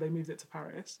London before they moved it to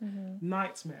Paris,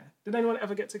 nightmare. Did anyone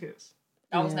ever get tickets?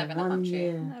 I was never in the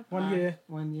country. 1 year.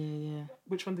 1 year, yeah.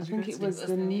 Which one did you get? I think it was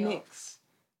the Knicks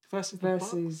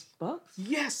versus Bucks.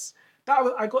 Yes.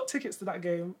 I got tickets to that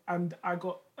game, and I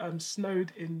got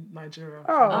snowed in Nigeria.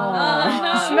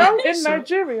 Snow in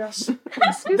Nigeria.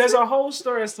 There's a whole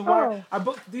story as to why I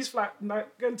booked these flights.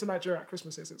 Going to Nigeria at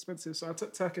Christmas is expensive, so I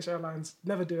took Turkish Airlines.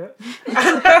 Never do it.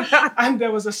 And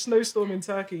there was a snowstorm in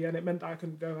Turkey, and it meant that I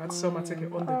couldn't go. I had to sell my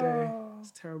ticket on the day.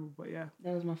 It's terrible, but yeah.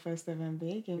 That was my first ever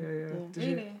NBA game.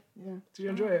 Yeah. Did you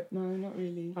enjoy it? No, not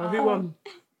really. Who won?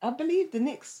 I believe the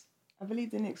Knicks.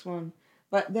 won.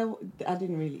 But I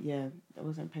didn't really, I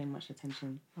wasn't paying much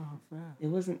attention. Oh, fair. There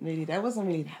wasn't really the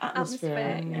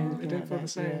atmosphere. It didn't feel the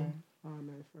same. Yeah. Oh,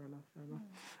 no, fair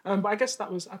enough. But I guess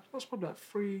that was probably like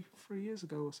three years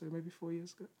ago or so, maybe 4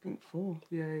 years ago. I think 4.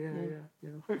 Yeah.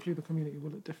 Hopefully the community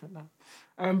will look different now.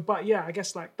 But yeah, I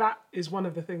guess like that is one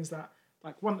of the things that,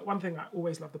 like one thing I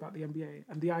always loved about the NBA,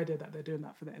 and the idea that they're doing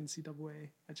that for the NCAA,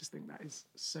 I just think that is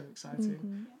so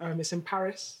exciting. It's in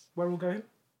Paris. We're all going.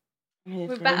 We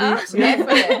better.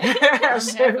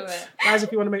 So, guys,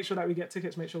 if you want to make sure that we get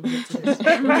tickets, make sure we get tickets.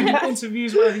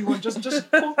 Interviews, whatever you want. Just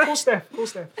call Steph.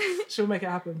 She'll make it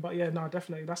happen. But yeah, no,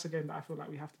 definitely. That's a game that I feel like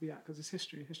we have to be at, because it's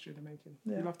history in the making.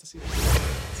 Yeah. We love to see it.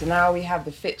 So now we have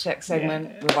the Fit Check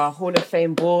segment with our Hall of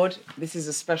Fame board. This is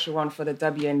a special one for the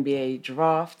WNBA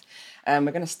Draft. We're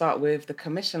going to start with the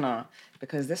commissioner,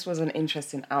 because this was an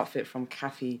interesting outfit from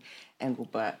Kathy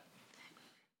Engelbert.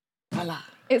 Voila.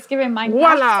 It's giving Minecraft.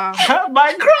 Voila!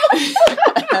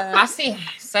 Minecraft! I see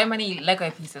so many Lego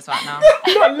pieces right now.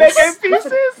 Not Lego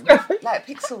pieces! Like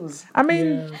pixels. I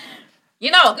mean...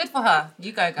 You know what? Good for her.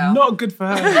 You go, girl. Not good for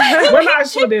her. When I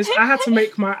saw this, I had to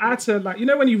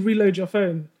when you reload your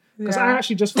phone? Because I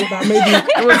actually just thought that maybe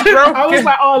it was broken. I was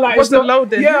like, it's not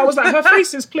loading. Yeah, I was like, her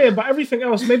face is clear, but everything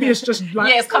else, maybe it's just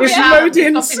like it's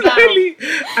loading slowly.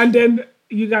 And then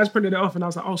you guys printed it off, and I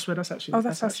was like, swear, that's actually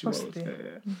supposed to be.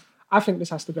 Yeah. I think this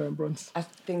has to go in bronze. I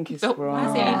think it's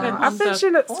bronze. I think she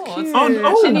looks cute.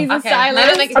 She needs a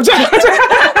stylist.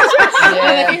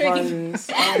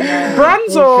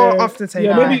 Bronze or off the table?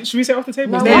 Yeah, maybe, should we say off the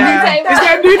table? Is there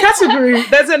a new category?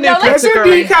 There's a new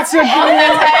category. Off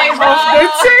the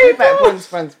table.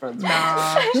 Bronze.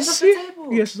 Nah. She's off the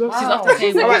table. Yes, she's off the table.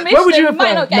 She's a commissioner. Where would you have might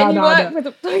put not get any work with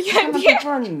the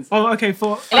Bronze. Oh, okay. Let's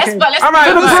For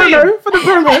the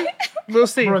promo. We'll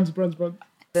see. Bronze.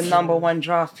 The number 1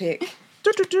 draft pick.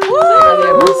 I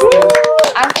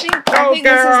I think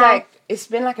this is like, it's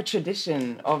been like a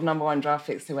tradition of number one draft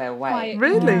picks to wear white.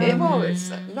 Really?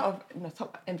 It's a lot of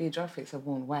top NBA draft picks have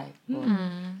worn white.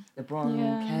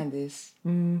 LeBron, Candace,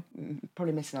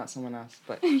 probably missing out someone else,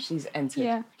 but she's entered.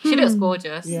 Yeah. She looks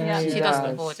gorgeous. Yeah, she she does does.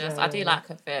 look gorgeous. Yeah. I do like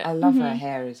her fit. I love her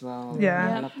hair as well.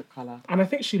 Yeah. I love the colour. And I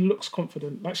think she looks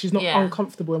confident. Like, she's not Yeah.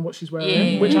 uncomfortable in what she's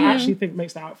wearing, Yeah. which I actually think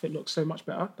makes the outfit look so much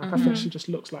better. Like, I think she just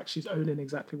looks like she's owning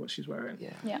exactly what she's wearing.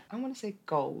 Yeah. I want to say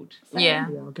gold. Yeah.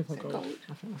 Yeah, I'll give her gold.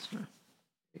 I think that's fair.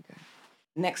 There we go.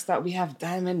 Next up, we have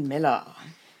Diamond Miller.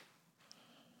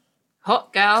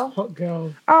 Hot girl. Hot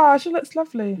girl. Oh, she looks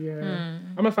lovely. Yeah.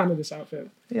 I'm a fan of this outfit.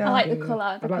 Yeah. I like the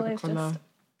colour. The I like colour the is colour. just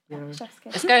Yeah. chef's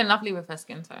kiss. It's going lovely with her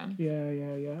skin tone.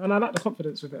 Yeah. And I like the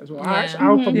confidence with it as well. Yeah. I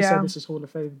would probably say Yeah. this is Hall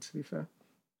of Fame, to be fair.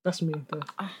 That's me, though.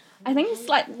 I think it's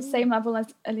like the same level as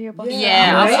Aaliyah Boston.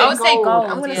 Yeah, I would say gold.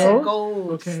 I'm going to yeah. say gold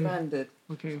Okay. standard.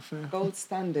 Okay, fair. Gold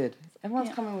standard.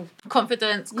 Everyone's coming with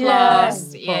Confidence,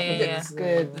 class. It Yeah. looks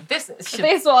good. This should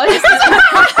This one. Mine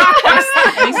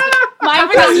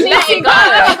let it was go.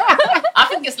 I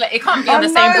think it's like it can't be on the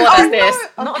same board as this.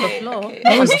 Not on the floor. Okay.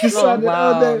 Oh, it's On the this floor, one. wow.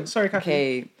 Oh, no. Sorry, Kathy.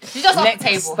 Okay. She does on the Next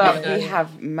table. up, here, we though.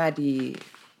 have Maddie.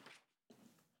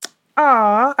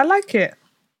 Ah, I like it.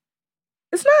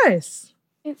 It's nice.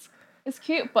 It's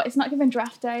cute, but it's not giving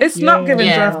draft day. It's not giving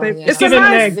Yeah. draft day. Yeah. It's giving a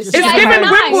nice. legs. It's Yeah, giving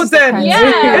it's nice. Wimbledon.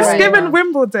 Yeah. It's Right. giving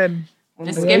Wimbledon.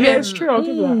 It's Yeah, giving. it's true. I'll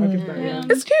give that. I'll give that. Yeah.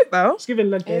 It's cute though. It's giving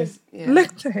leg day. Yeah.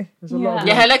 Leg day. There's a lot of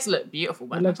Yeah, her legs look beautiful,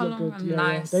 The man. legs How look long good. and Yeah,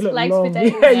 nice. they look Legs for long.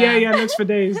 days. Yeah, legs for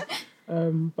days.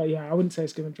 But yeah, I wouldn't say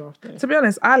it's giving draft day. To be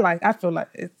honest, I feel like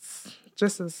it's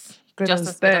just as good Just as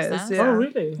as good as theirs. theirs? Yeah. Oh,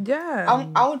 really? Yeah.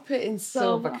 I would put in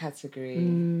silver Silver.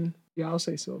 category. Yeah, I'll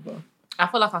say silver. I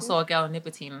feel like I saw a girl in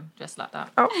Libertine dressed like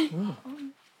that.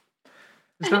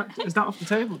 Is that off the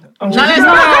table then? No, it's not.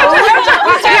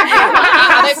 I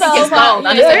don't think it's gold.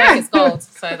 I just don't think it's gold.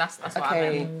 So that's what I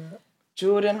Okay. meant.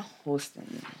 Jordan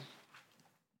Houston.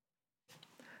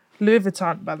 Louis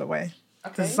Vuitton, by the way.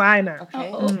 Okay. Designer.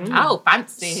 Okay. Oh,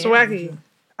 fancy. Swaggy.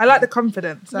 I like the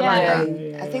confidence. I like Yeah.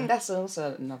 that. I think that's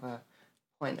also another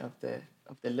point of the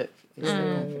look. Is the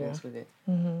confidence with it.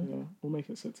 Yeah, we'll make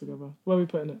it sit together. Where are we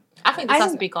putting it? I think this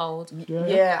has to be gold.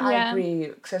 Yeah, I Yeah. agree.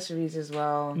 Accessories as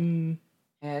well. Mm.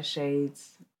 Hair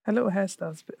shades. Her little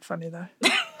hairstyle's a bit funny though.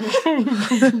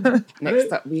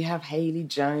 Next up, we have Hailey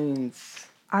Jones.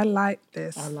 I like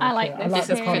this. I like it. this. I like This is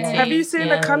the colour. pretty. Have you seen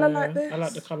Yeah. a colour like this? I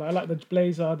like the colour. I like the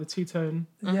blazer, the two-tone.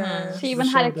 Yeah. She even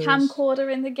The had a shoulders. camcorder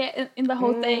in the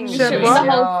whole thing, She shooting what? the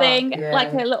whole thing Yeah.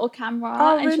 like a little camera,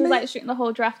 Oh, and she was really? like shooting the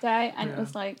whole draft day, and it Yeah.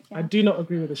 was like, I do not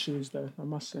agree with the shoes, though, I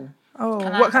must say. Oh,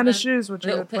 Can I what kind have of a shoes would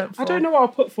you little have went pic? for? I don't know what I'll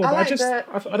put for, but I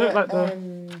don't like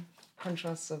the...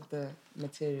 contrast of the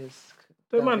materials.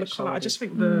 Don't mind the colour. I just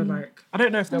think the, like... I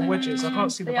don't know if they're wedges. I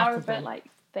can't see the they back are a of bit them. like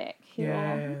thick. You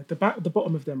Yeah, know? the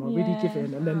bottom of them are really Yeah.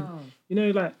 giving, and then you know,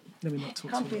 like, let me not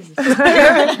talk Can't too please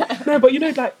much. No, but you know,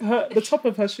 like the top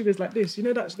of her shoe is like this. You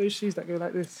know, that's those shoes that go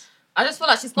like this. I just feel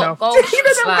like she's got No. gold. You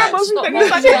know them like, grandmas she's got that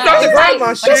gold go like that? shoes. Grandma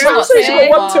Like, shoes. she's got So she's got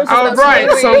one toe silver. Oh, right.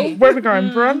 So where are we going,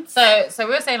 Mm. bronze? So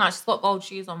we were saying like she's got gold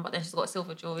shoes on, but then she's got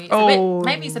silver jewelry. It's a Oh. bit,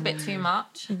 maybe it's a bit too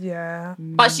much, Yeah.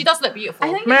 but she does look beautiful.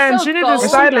 I think Man, it's she still needed a gold,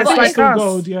 stylist but like It's still us.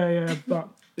 gold, yeah, but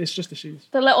it's just the shoes.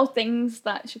 the little things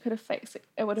that she could have fixed,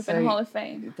 it would have been So- Hall of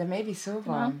Fame. There may be silver.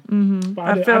 No. Mm-hmm. But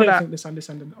I I don't feel that. think this and this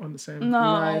and on the same.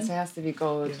 No. No, so it has to be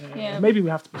gold. Yeah. Maybe we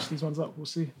have to push these ones up. We'll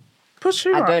see. Push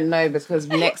who I up? don't know because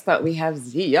next up we have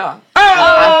Zia. Oh,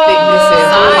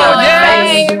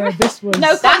 I think this is Yeah, this was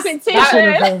No this one competition.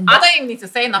 of, I don't even need to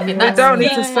say nothing. Yeah. That's don't need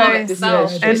to speaks say for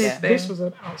itself. this, anything. this was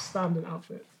an outstanding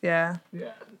outfit. yeah. Yeah.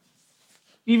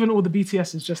 Even all the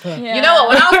BTS is just her. Yeah. You know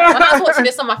what? When I was watching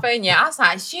this on my phone, I was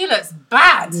like, she looks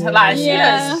bad. Yeah. Like she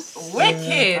Yeah. looks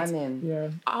wicked. stunning. Yeah.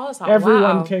 I was like, Everyone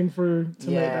wow. came through to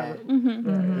make Yeah. that.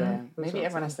 Mm-hmm. Yeah. Maybe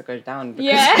everyone has to go down. because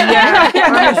Yeah.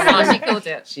 Oh, she killed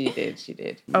it. She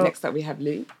did. Oh. Next up we have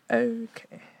Lou.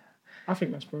 Okay. I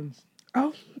think that's bronze.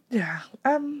 Oh, yeah.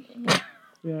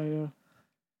 Yeah.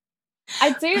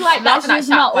 I do like that Love that she's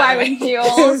shot, not by the wearing way.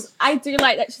 heels. I do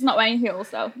like that she's not wearing heels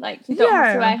though. Like you don't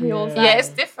have to wear heels. Yeah. Yeah, it's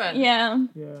different. Yeah.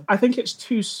 I think it's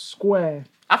too square.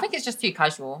 I think it's just too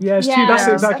casual. Yeah, it's too. Yeah. That's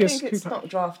Yeah. exactly. I think it's too, not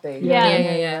draft day.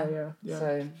 Yeah. yeah.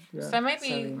 So So maybe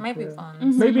yeah.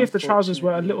 fun. Maybe if the trousers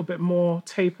were a little bit more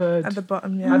tapered At the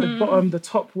bottom, yeah. at the bottom, the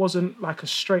top wasn't like a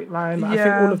straight line. Like, I think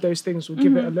Yeah. all of those things would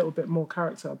give it a little bit more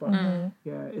character. But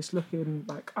yeah, it's looking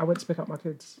like I went to pick up my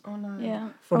kids oh no. Yeah.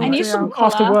 from I need dear. some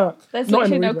after colour. work. There's Not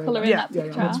literally in no the colour in Yeah. that Yeah, I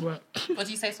picture. went to work. What did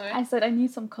you say, sorry? I said I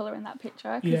need some colour in that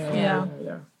picture. 'Cause Yeah.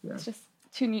 It's just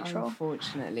too neutral.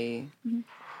 Unfortunately.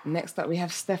 Next up we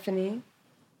have Stephanie.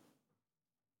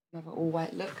 Another all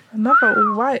white look. Another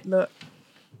all white look.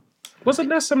 Wasn't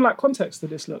there some like context to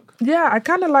this look? Yeah, I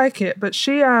kind of like it, but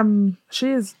she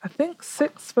is I think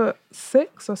 6'6" or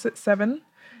 6'7",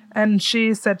 and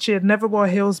she said she had never wore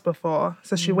heels before,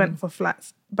 so she went for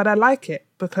flats. But I like it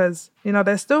because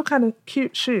they're still kind of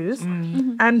cute shoes,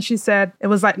 and she said it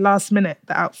was like last minute,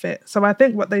 the outfit. So I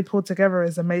think what they pulled together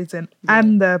is amazing,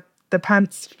 and the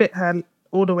pants fit her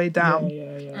all the way down,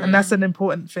 and that's an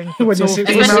important thing for tall especially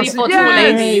females. for tall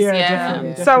ladies.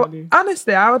 Definitely. So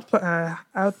honestly, I would put her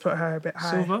a bit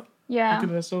high. Silver. Yeah.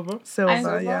 Looking at silver.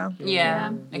 Silver, yeah.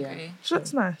 Yeah, agree. She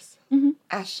looks nice.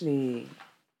 Ashleigh.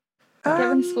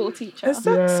 Giving school teacher. Is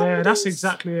that That's somebody's-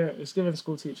 exactly it. It's giving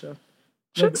school teacher.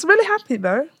 She looks really happy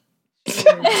though.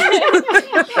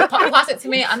 Pass it to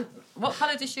me. And what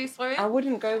colour did shoes throw? I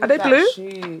wouldn't go with they that blue?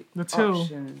 shoe The teal.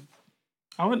 option.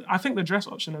 I think the dress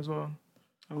option as well.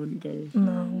 I wouldn't go.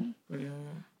 No. But yeah.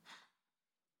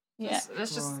 Yeah.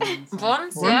 Let's just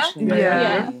Bronze. bronze.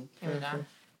 Yeah.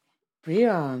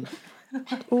 Brian.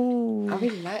 Ooh. I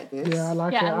really like this. Yeah, I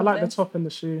like Yeah, it. I I love like the this. top and the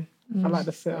shoe. I like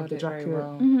the fit of the Styled it very jacket.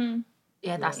 well.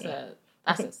 Yeah, that's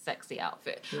a sexy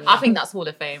outfit. I think that's Hall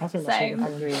of Fame. I think that's Same. all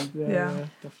the Agree. thing. Yeah. Yeah,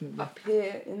 definitely. Up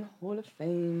here in the Hall of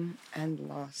Fame. And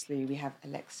lastly, we have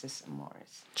Alexis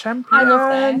Morris. Champion. I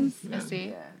love this. Let's see.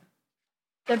 Yeah.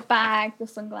 The bag, the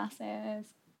sunglasses.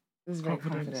 This is very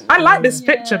Confidence. confident. I like this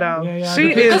picture though. Yeah, she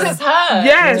Because is. it's her.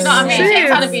 Yes, You know what I mean? she She ain't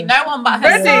trying to is. be no one but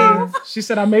Ready. herself. She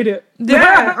said, I made it.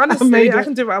 Yeah, honestly, made I it.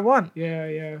 can do what I want.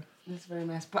 Yeah. That's very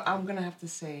nice. But I'm going to have to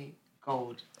say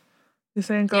gold. You're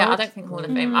saying gold? Yeah, I don't think Hall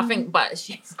of Fame. I think, but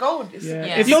she's. It's gold. It's, Yeah.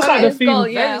 Yeah. It feels like the It's theme.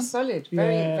 gold, yeah. Very solid.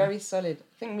 Very, Yeah. very solid.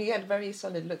 I think we had very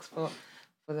solid looks for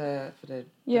the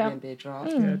Yeah. WNBA draft.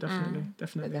 Yeah, definitely. But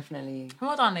Definitely. definitely.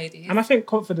 Well done, ladies. And I think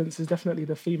confidence is definitely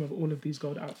the theme of all of these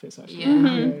gold outfits, actually.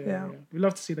 Yeah. Yeah. We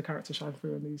love to see the character shine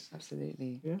through in these.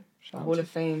 Absolutely. Yeah. The Shout out Hall to- of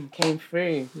Fame came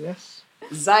through. Yes.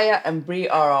 Zaya and Brie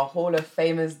are our Hall of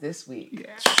Famers this week.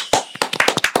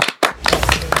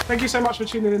 Thank you so much for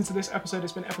tuning into this episode.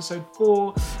 It's been episode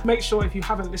 4. Make sure if you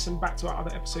haven't listened back to our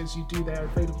other episodes, you do. They're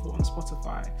available on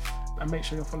Spotify. And make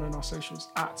sure you're following our socials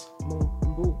at Mo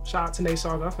and Bull. Shout out to Nay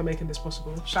Saga for making this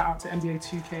possible. Shout out to NBA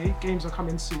 2K. Games are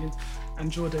coming soon. And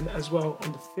Jordan as well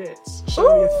on the fits. Show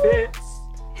me your fits.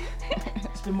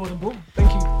 It's been more than Bull.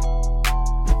 Thank you.